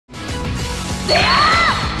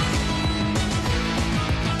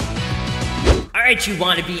Alright, you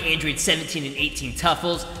wannabe Android 17 and 18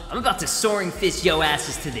 Tuffles, I'm about to soaring fist yo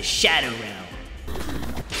asses to the Shadow Realm.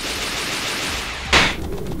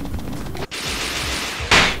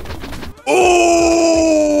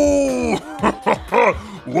 Oh!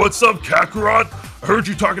 What's up, Kakarot? I heard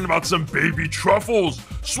you talking about some baby truffles.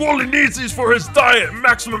 Swolly needs these for his diet.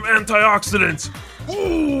 Maximum antioxidants.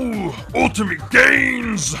 Ooh! Ultimate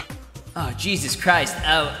gains! Oh, Jesus Christ.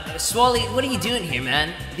 Swally, what are you doing here,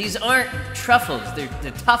 man? These aren't truffles, they're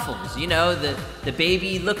tuffles, you know, the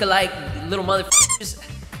baby look-alike little motherfuckers.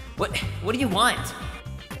 What do you want?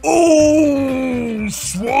 Oh!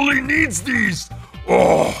 Swally needs these!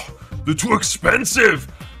 Oh, they're too expensive.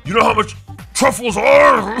 You know how much truffles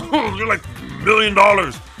are? They're like $1 million.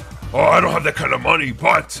 Oh, I don't have that kind of money,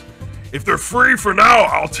 but if they're free for now,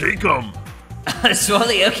 I'll take them.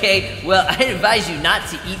 Swally, okay, well, I advise you not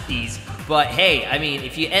to eat these, but hey, I mean,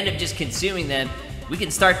 if you end up just consuming them, we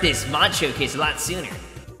can start this mod showcase a lot sooner.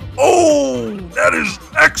 Oh, that is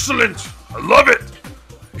excellent! I love it!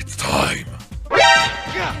 It's time!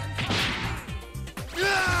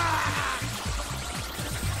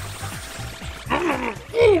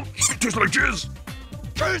 Oh, it tastes like jizz!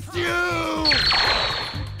 Curse you!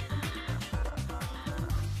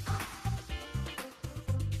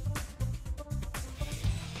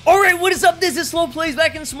 Alright, what is up? This is SLOplays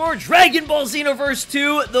back in some more Dragon Ball Xenoverse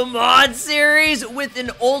 2, the mod series, with an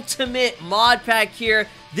ultimate mod pack here.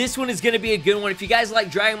 This one is going to be a good one. If you guys like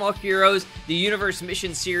Dragon Ball Heroes, the Universe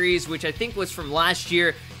Mission series, which I think was from last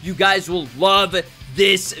year, you guys will love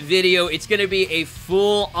this video. It's going to be a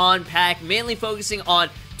full-on pack, mainly focusing on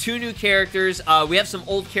 2 new characters. We have some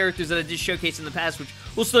old characters that I did showcase in the past, which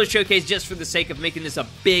we'll still showcase just for the sake of making this a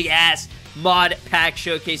big-ass mod pack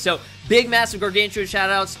showcase. So, big, massive, gargantuan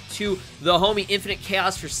shoutouts to the homie Infinite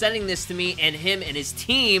Chaos for sending this to me, and him and his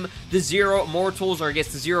team, the Zero Mortals, or I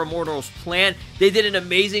guess the Zero Mortals Plan. They did an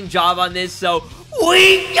amazing job on this, so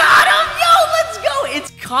we got him! Yo, let's go!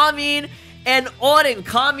 It's Kamin and Oren.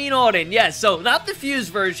 Kamin Oren, yes. So, not the Fuse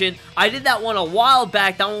version. I did that one a while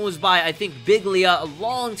back. That one was by, I think, Big Leah a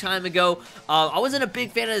long time ago. I wasn't a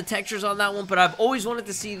big fan of the textures on that one, but I've always wanted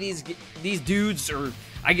to see these dudes, or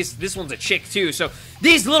I guess this one's a chick too, so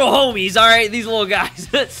these little homies, alright, these little guys,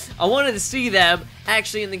 I wanted to see them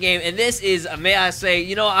actually in the game, and this is, may I say,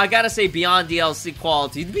 you know, I gotta say beyond DLC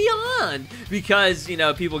quality, beyond, because, you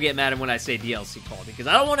know, people get mad when I say DLC quality, because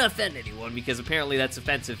I don't want to offend anyone, because apparently that's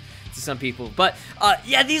offensive to some people, but,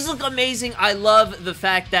 yeah, these look amazing. I love the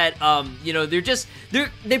fact that, you know,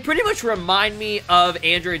 they pretty much remind me of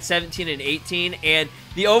Android 17 and 18, and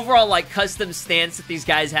the overall, like, custom stance that these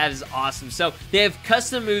guys have is awesome. So, they have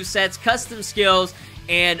custom movesets, custom skills,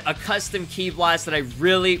 and a custom ki blast that I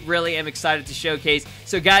really, really am excited to showcase.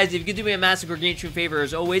 So, guys, if you could do me a massive gargantuan favor,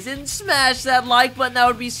 as always, and smash that like button, that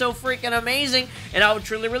would be so freaking amazing, and I would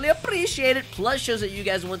truly, really appreciate it. Plus, shows that you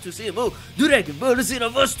guys want to see more Dragon Ball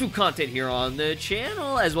Xenoverse 2 content here on the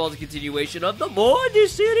channel, as well as a continuation of the mod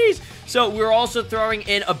series. So, we're also throwing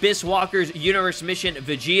in Abyss Walker's Universe Mission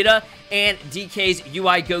Vegeta, and DK's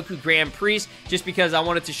UI Goku Grand Priest, just because I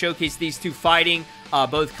wanted to showcase these two fighting,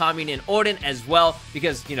 both Kamin and Oren as well,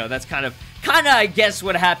 because, you know, that's kind of, I guess,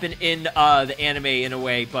 what happened in the anime in a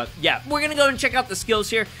way, but yeah, we're gonna go and check out the skills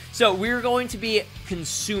here. So, we're going to be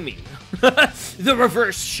consuming the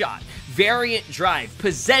reverse shot, variant drive,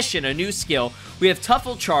 possession, a new skill. We have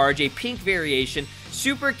Tuffle Charge, a pink variation,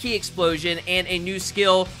 super key explosion, and a new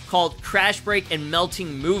skill called Crash Break and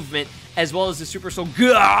Melting Movement, as well as the Super Soul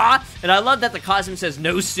Gah! And I love that the costume says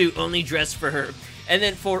no suit, only dress for her. And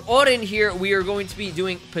then for Oren here, we are going to be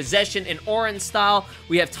doing Possession in Oren style.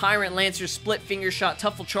 We have Tyrant Lancer, Split Finger Shot,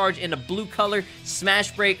 Tuffle Charge in a blue color,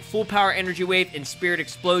 Smash Break, Full Power Energy Wave, and Spirit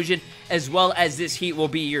Explosion, as well as this heat will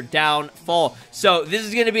be your downfall. So this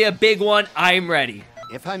is going to be a big one. I'm ready.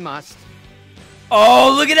 If I must.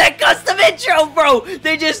 Oh, look at that custom intro, bro.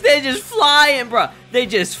 They just fly in, bro. They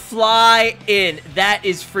just fly in. That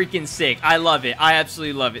is freaking sick. I love it. I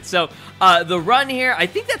absolutely love it. So, the run here, I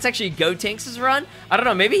think that's actually Gotenks' run. I don't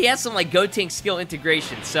know. Maybe he has some, like, Gotenks skill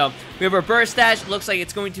integration. So, we have our Burst Dash. Looks like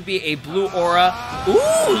it's going to be a blue aura. Ooh,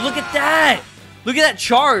 look at that. Look at that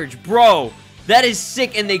charge, bro. That is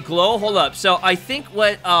sick, and they glow. Hold up. So, I think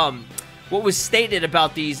what was stated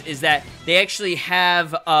about these is that they actually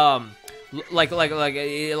have,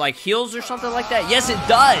 like heals or something like that. Yes, it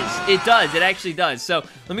does. It does. It actually does. So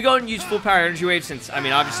let me go ahead and use Full Power Energy Wave, since, I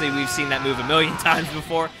mean, obviously we've seen that move a million times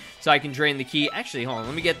before. So I can drain the key. Actually, hold on.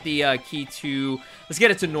 Let me get the key to, let's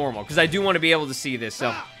get it to normal, because I do want to be able to see this.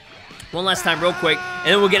 So one last time real quick, and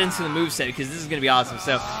then we'll get into the moveset, because this is going to be awesome.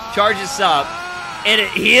 So charge this up. And it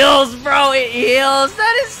heals, bro. It heals.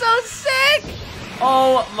 That is so sick.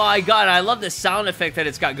 Oh my god, I love the sound effect that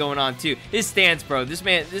it's got going on too. His stance, bro. This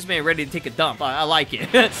man ready to take a dump. I like it.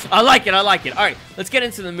 I like it. All right, let's get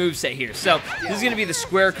into the moveset here. So this is gonna be the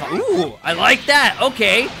square. Ooh, I like that.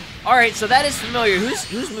 Okay. All right, so that is familiar.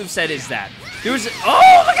 Whose moveset is that?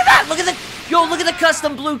 Oh, look at that. Look at the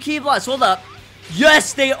custom blue key blocks. Hold up.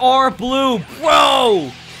 Yes, they are blue,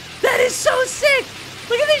 bro. That is so sick.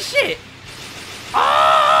 Look at this shit.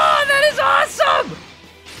 Oh, that is awesome,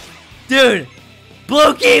 dude.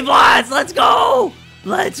 Blue Keyblades, let's go!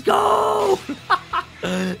 Let's go!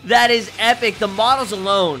 That is epic. The models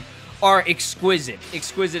alone are exquisite.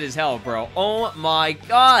 Exquisite as hell, bro. Oh my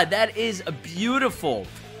god, that is beautiful.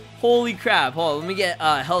 Holy crap. Hold on, let me get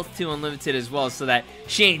health to unlimited as well so that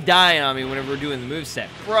she ain't dying on me whenever we're doing the moveset.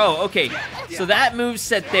 Bro, okay, so that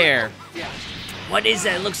moveset there. What is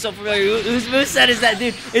that? It looks so familiar. Whose moveset is that,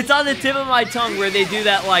 dude? It's on the tip of my tongue where they do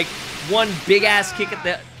that, like, one big-ass kick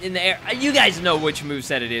in the air. You guys know which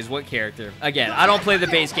moveset it is, what character. Again, I don't play the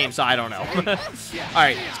base game, so I don't know.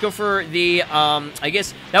 Alright, let's go for the, I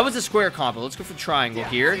guess, that was a square combo. Let's go for triangle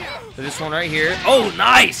here. For this one right here. Oh,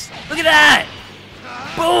 nice! Look at that!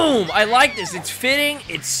 Boom! I like this. It's fitting,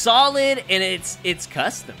 it's solid, and it's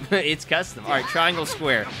custom. It's custom. Alright, triangle,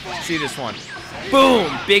 square. Let's see this one.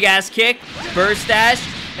 Boom! Big-ass kick, burst dash,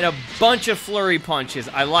 and a bunch of flurry punches.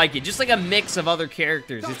 I like it. Just like a mix of other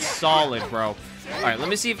characters. It's solid, bro. Alright, let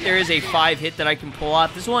me see if there is a 5 hit that I can pull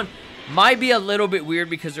off. This one might be a little bit weird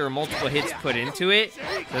because there are multiple hits put into it.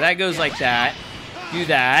 So that goes like that. Do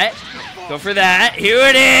that. Go for that. Here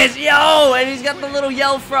it is. Yo! And he's got the little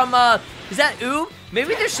yell from, is that Oob?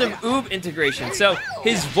 Maybe there's some Oob integration. So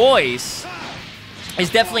his voice is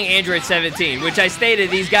definitely Android 17, which I stated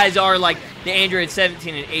these guys are like the Android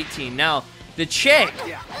 17 and 18. Now, the chick,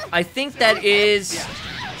 I think that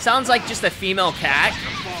sounds like just a female cat,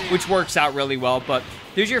 which works out really well, but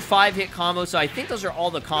there's your 5-hit combo, so I think those are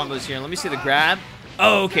all the combos here. Let me see the grab.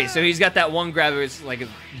 Oh, okay, so he's got that one grab where it's like a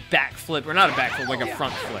back flip, or not a back flip, like a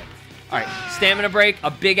front flip. All right, stamina break,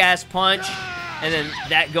 a big-ass punch, and then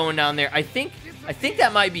that going down there. I think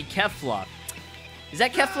that might be Kefla. Is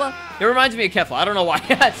that Kefla? It reminds me of Kefla. I don't know why.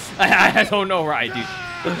 I don't know why, dude.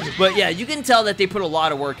 But yeah, you can tell that they put a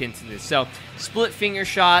lot of work into this. So, split finger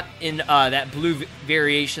shot in that blue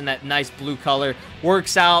variation, that nice blue color.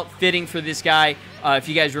 Works out, fitting for this guy. If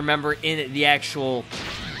you guys remember in the actual,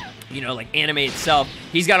 you know, like anime itself,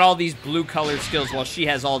 he's got all these blue colored skills while she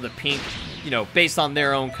has all the pink, you know, based on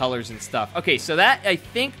their own colors and stuff. Okay, so that, I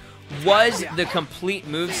think, was the complete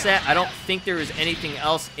moveset. I don't think there was anything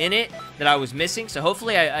else in it that I was missing, so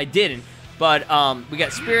hopefully I didn't. But we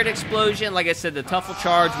got Spirit Explosion, like I said, the Tuffle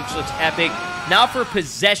Charge, which looks epic. Now for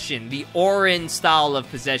Possession, the Oren style of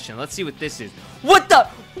Possession. Let's see what this is. What the?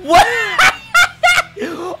 What?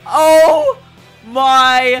 Oh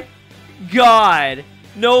my god.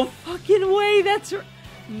 No fucking way. That's...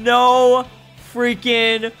 No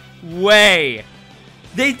freaking way.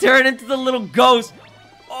 They turn into the little ghost.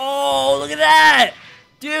 Oh, look at that.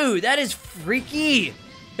 Dude, that is freaky.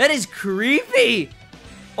 That is creepy.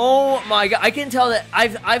 Oh my god, I can tell that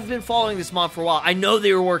I've been following this mod for a while. I know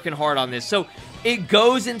they were working hard on this. So it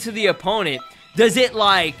goes into the opponent. Does it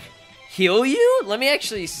like heal you? Let me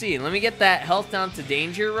actually see. Let me get that health down to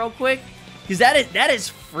danger real quick. Because that is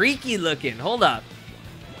freaky looking. Hold up.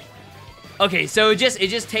 Okay, so it just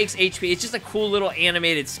takes HP. It's just a cool little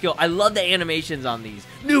animated skill. I love the animations on these.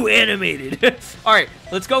 New animated. Alright,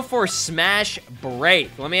 let's go for Smash Break.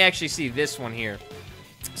 Let me actually see this one here.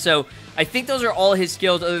 So, I think those are all his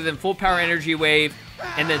skills other than Full Power Energy Wave,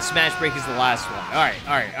 and then Smash Break is the last one.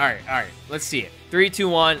 Alright. Let's see it. 3, 2,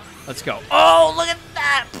 1, let's go. Oh, look at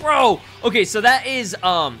that, bro! Okay, so that is,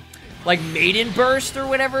 like Maiden Burst or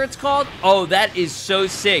whatever it's called. Oh, that is so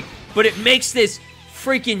sick. But it makes this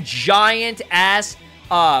freaking giant ass,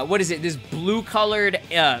 what is it? This blue colored,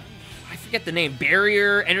 I forget the name,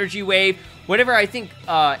 barrier, energy wave, whatever. I think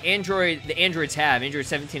the Androids have, Android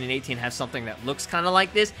 17 and 18 have something that looks kind of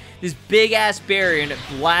like this big ass barrier, and it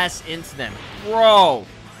blasts into them. Bro,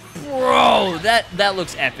 that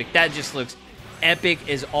looks epic. That just looks epic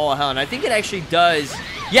as all hell. And I think it actually does,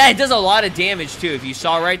 yeah, it does a lot of damage too. If you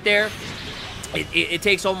saw right there, it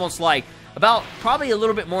takes almost like about probably a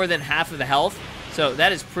little bit more than half of the health. So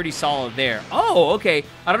that is pretty solid there. Oh, okay.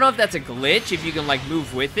 I don't know if that's a glitch, if you can like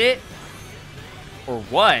move with it or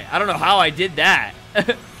what. I don't know how I did that.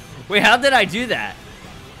 Wait, how did I do that?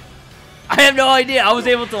 I have no idea. I was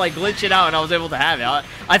able to like glitch it out and I was able to have it.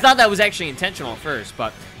 I thought that was actually intentional at first,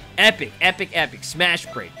 but epic. Smash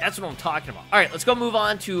Break. That's what I'm talking about. All right, let's go move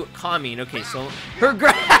on to Kamin. Okay, so her Yo, look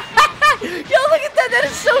at that. That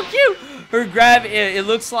is so cute. her grab, it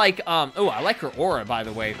looks like, oh, I like her aura, by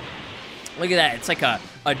the way. Look at that. It's like a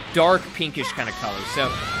dark pinkish kind of color.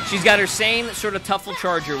 So she's got her same sort of Tuffle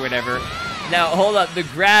charge or whatever. Now, hold up. The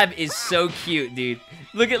grab is so cute, dude.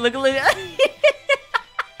 Look at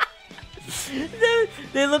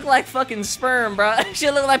They look like fucking sperm, bro. She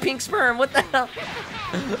look like pink sperm. What the hell?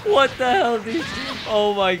 What the hell, dude?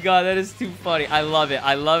 Oh my god, that is too funny. I love it.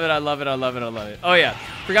 I love it. I love it. I love it. I love it. Oh yeah,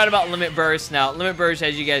 forgot about Limit Burst. Now, Limit Burst,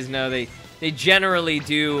 as you guys know, they generally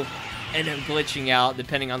do end up glitching out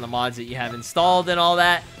depending on the mods that you have installed and all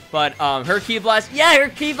that. But her Ki Blasts, yeah, her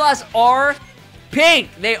Ki Blasts are pink.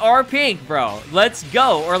 They are pink, bro. Let's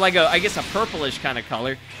go. Or like I guess a purplish kind of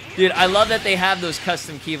color. Dude, I love that they have those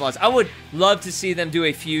custom Ki Blasts. I would love to see them do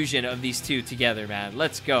a fusion of these two together, man.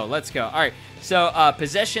 Let's go. Let's go. All right. So,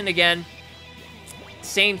 Possession again.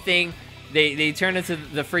 Same thing. They turn into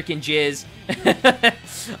the freaking jizz.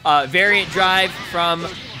 Variant Drive from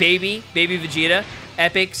Baby Vegeta.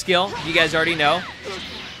 Epic skill. You guys already know.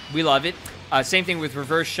 We love it. Same thing with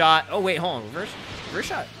Reverse Shot. Oh, wait. Hold on. Reverse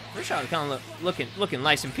Shot. Reverse Shot kind of looking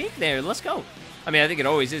nice and pink there. Let's go. I mean, I think it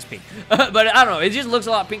always is pink. But I don't know. It just looks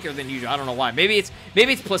a lot pinker than usual. I don't know why. Maybe it's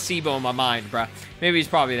placebo in my mind, bruh. Maybe it's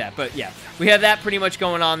probably that. But yeah, we have that pretty much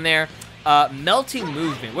going on there. Melting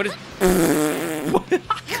movement. What is...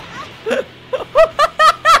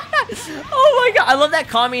 Oh my god. I love that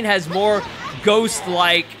Kamin has more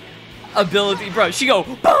ghost-like ability. Bro, she go...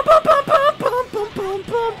 Bum, bum, bum, bum, bum, bum, bum,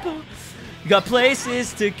 bum, bum. Got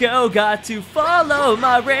places to go. Got to follow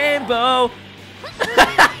my rainbow.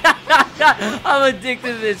 I'm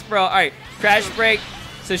addicted to this, bro. All right, Crash Break.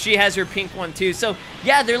 So she has her pink one too. So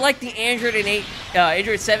yeah, they're like the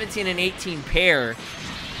Android 17 and 18 pair,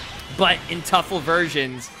 but in Tuffle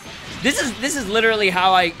versions. This is literally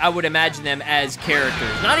how I would imagine them as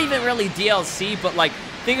characters. Not even really DLC, but like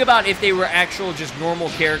think about if they were actual just normal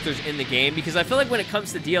characters in the game. Because I feel like when it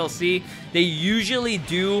comes to DLC, they usually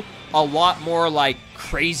do a lot more like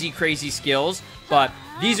crazy skills, but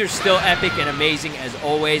these are still epic and amazing as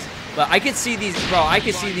always. But I could see these, bro. I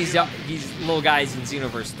could see these little guys in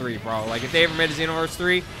Xenoverse 3, bro. Like if they ever made a Xenoverse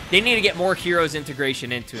 3, they need to get more heroes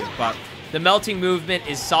integration into it. But the melting movement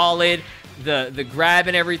is solid. The grab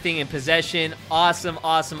and everything in Possession, awesome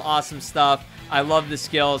stuff. I love the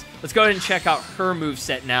skills. Let's go ahead and check out her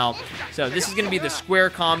moveset now. So this is going to be the square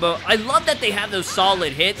combo. I love that they have those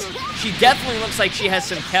solid hits. She definitely looks like she has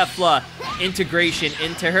some Kefla integration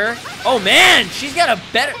into her. Oh, man, she's got a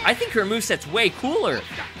better... I think her moveset's way cooler.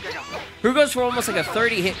 Her goes for almost like a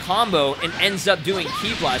 30-hit combo and ends up doing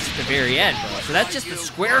Ki Blast at the very end, bro. So that's just the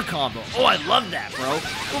square combo. Oh, I love that, bro.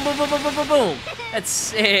 Boom, boom, boom, boom, boom, boom, boom. That's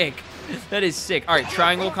sick. That is sick. All right,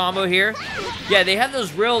 triangle combo here. Yeah, they have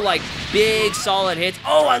those real, like, big, solid hits.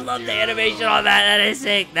 Oh, I love the animation on that. That is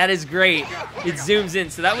sick. That is great. It zooms in.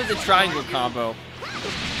 So that was the triangle combo.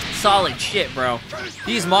 Solid shit, bro.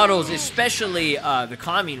 These models, especially the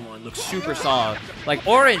Kamin one, looks super solid. Like,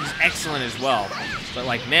 Oren's excellent as well. But,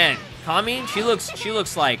 like, man, Kamin, she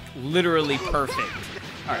looks like literally perfect.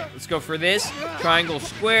 All right, let's go for this. Triangle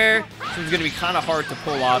square. This one's going to be kind of hard to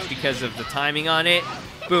pull off because of the timing on it.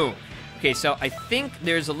 Boom. Okay, so I think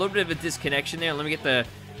there's a little bit of a disconnection there. Let me get the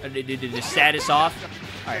status off.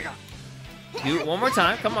 All right. Do it one more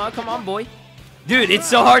time. Come on, boy. Dude, it's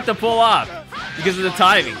so hard to pull off because of the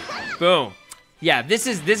timing. Boom. Yeah, this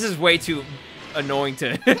is way too annoying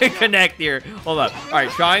to connect here. Hold up. All right,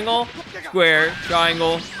 triangle, square,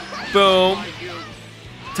 triangle, boom.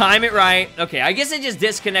 Time it right. Okay, I guess it just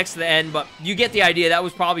disconnects to the end, but you get the idea. That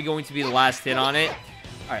was probably going to be the last hit on it.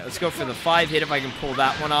 All right, let's go for the 5 hit if I can pull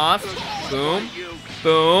that one off. Boom.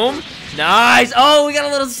 Boom. Nice. Oh, we got a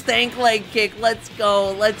little stank leg kick. Let's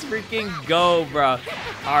go. Let's freaking go, bro.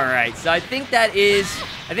 All right, so I think that is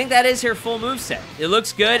her full moveset. It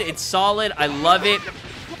looks good. It's solid. I love it.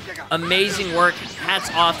 Amazing work. Hats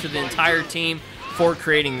off to the entire team for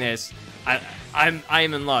creating this. I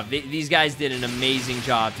am in love. These guys did an amazing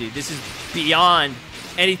job, dude. This is beyond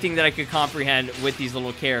anything that I could comprehend with these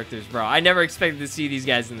little characters, bro. I never expected to see these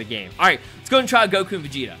guys in the game. All right, let's go and try Goku and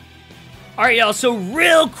Vegeta. All right, y'all, so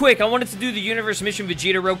real quick, I wanted to do the Universe Mission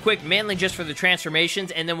Vegeta real quick, mainly just for the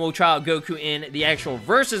transformations, and then we'll try out Goku in the actual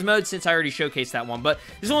Versus mode, since I already showcased that one. But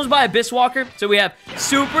this one was by Abyss Walker, so we have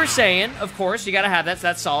Super Saiyan, of course. You gotta have that, so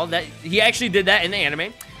that's solid. He actually did that in the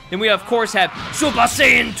anime. Then we, of course, have Super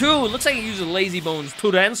Saiyan 2. Looks like he uses lazy bones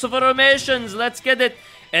to transformations. Let's get it.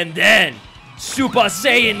 And then Super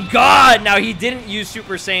Saiyan God. Now, he didn't use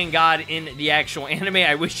Super Saiyan God in the actual anime.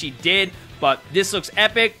 I wish he did, but this looks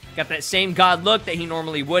epic. Got that same God look that he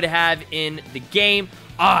normally would have in the game.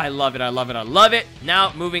 I love it. I love it. I love it.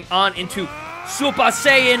 Now, moving on into Super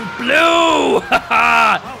Saiyan Blue.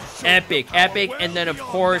 Epic, epic. And then, of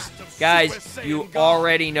course, guys, you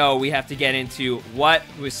already know we have to get into what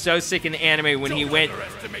was so sick in the anime when he went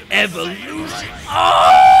evolution.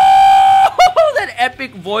 Oh, that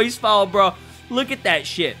epic voice file, bro. Look at that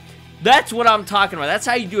shit. That's what I'm talking about. That's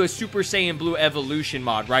how you do a Super Saiyan Blue evolution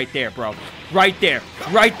mod right there, bro. Right there.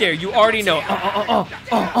 Right there. You already know.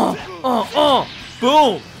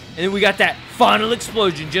 Boom. And then we got that final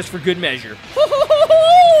explosion just for good measure.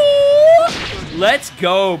 Let's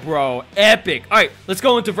go, bro. Epic. All right, let's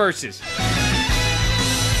go into verses.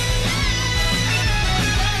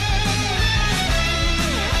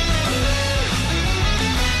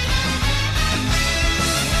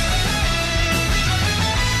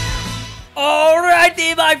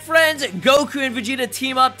 Alrighty, my friends, Goku and Vegeta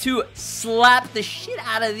team up to slap the shit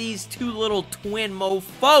out of these two little twin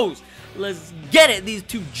mofos. Let's get it, these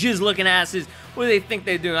two jizz-looking asses. What do they think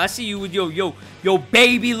they're doing? I see you with your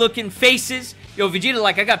baby-looking faces. Yo, Vegeta,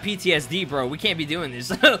 like, I got PTSD, bro. We can't be doing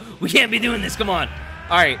this. We can't be doing this. Come on.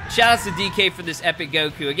 All right, shout-outs to DK for this epic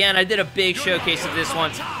Goku. Again, I did a big showcase of this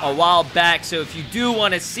one a while back, so if you do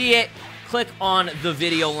want to see it, click on the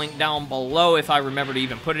video link down below if I remember to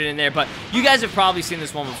even put it in there. But you guys have probably seen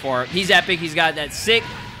this one before. He's epic. He's got that sick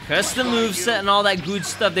custom moveset and all that good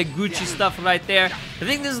stuff, that Gucci stuff right there. I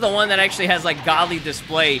think this is the one that actually has like godly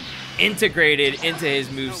display integrated into his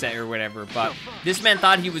moveset or whatever. But this man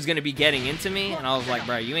thought he was going to be getting into me, and I was like,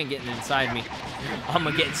 bro, you ain't getting inside me. I'm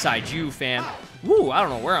going to get inside you, fam. Woo, I don't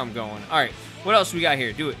know where I'm going. All right, what else we got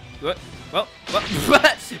here? Do it. What? Well,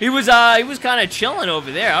 he was kind of chilling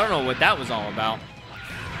over there. I don't know what that was all about.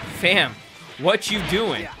 Fam, what you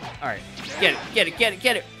doing? All right, get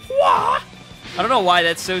it. Wah! I don't know why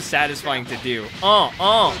that's so satisfying to do.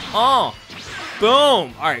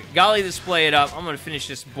 Boom. All right, golly, display it up. I'm gonna finish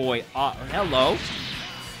this boy. Hello.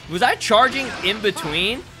 Was I charging in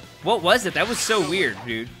between? What was it? That was so weird,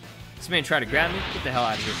 dude. This man tried to grab me? Get the hell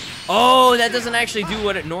out of here. Oh, that doesn't actually do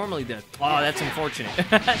what it normally does. Oh, that's unfortunate.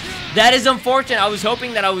 That is unfortunate. I was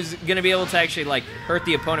hoping that I was going to be able to actually, like, hurt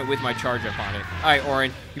the opponent with my charge up on it. All right,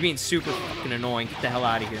 Oren, you're being super fucking annoying. Get the hell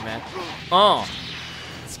out of here, man.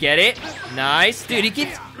 Let's get it. Nice. Dude, he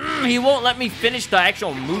keeps... he won't let me finish the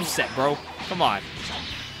actual moveset, bro. Come on.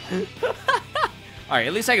 All right,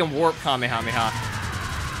 at least I can warp Kamehameha.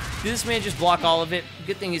 Did this man just block all of it?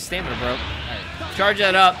 Good thing his stamina broke. All right, charge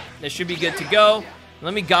that up. That should be good to go.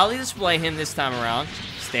 Let me golly display him this time around.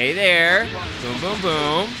 Stay there. Boom, boom,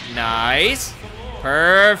 boom. Nice.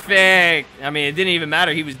 Perfect. I mean, it didn't even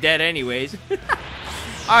matter. He was dead anyways.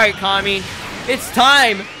 All right, Kami. It's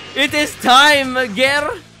time. It is time,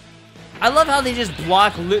 Ger. I love how they just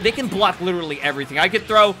block. They can block literally everything. I could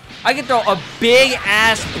throw a big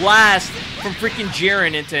ass blast from freaking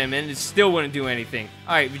Jiren into him, and it still wouldn't do anything.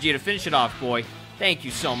 All right, Vegeta, finish it off, boy. Thank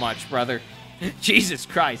you so much, brother. Jesus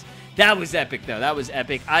Christ. That was epic, though. That was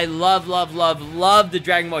epic. I love the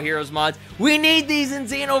Dragon Ball Heroes mods. We need these in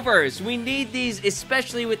Xenoverse. We need these,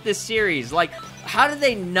 especially with this series. Like, how do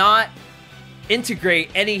they not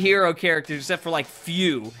integrate any hero characters except for, like,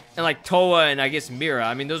 few? And, like, Toa and, I guess, Mira.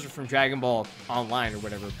 I mean, those are from Dragon Ball Online or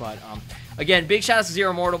whatever. But, again, big shout out to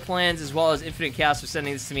Zero Mortal Plans as well as Infinite Chaos for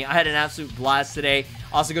sending this to me. I had an absolute blast today.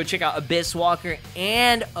 Also, go check out Abyss Walker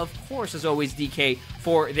and, of course, as always, DK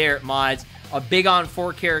for their mods. A big on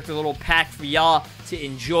 4 character little pack for y'all to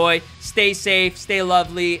enjoy. Stay safe, stay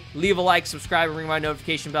lovely, leave a like, subscribe, and ring my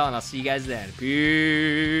notification bell, and I'll see you guys then.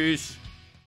 Peace.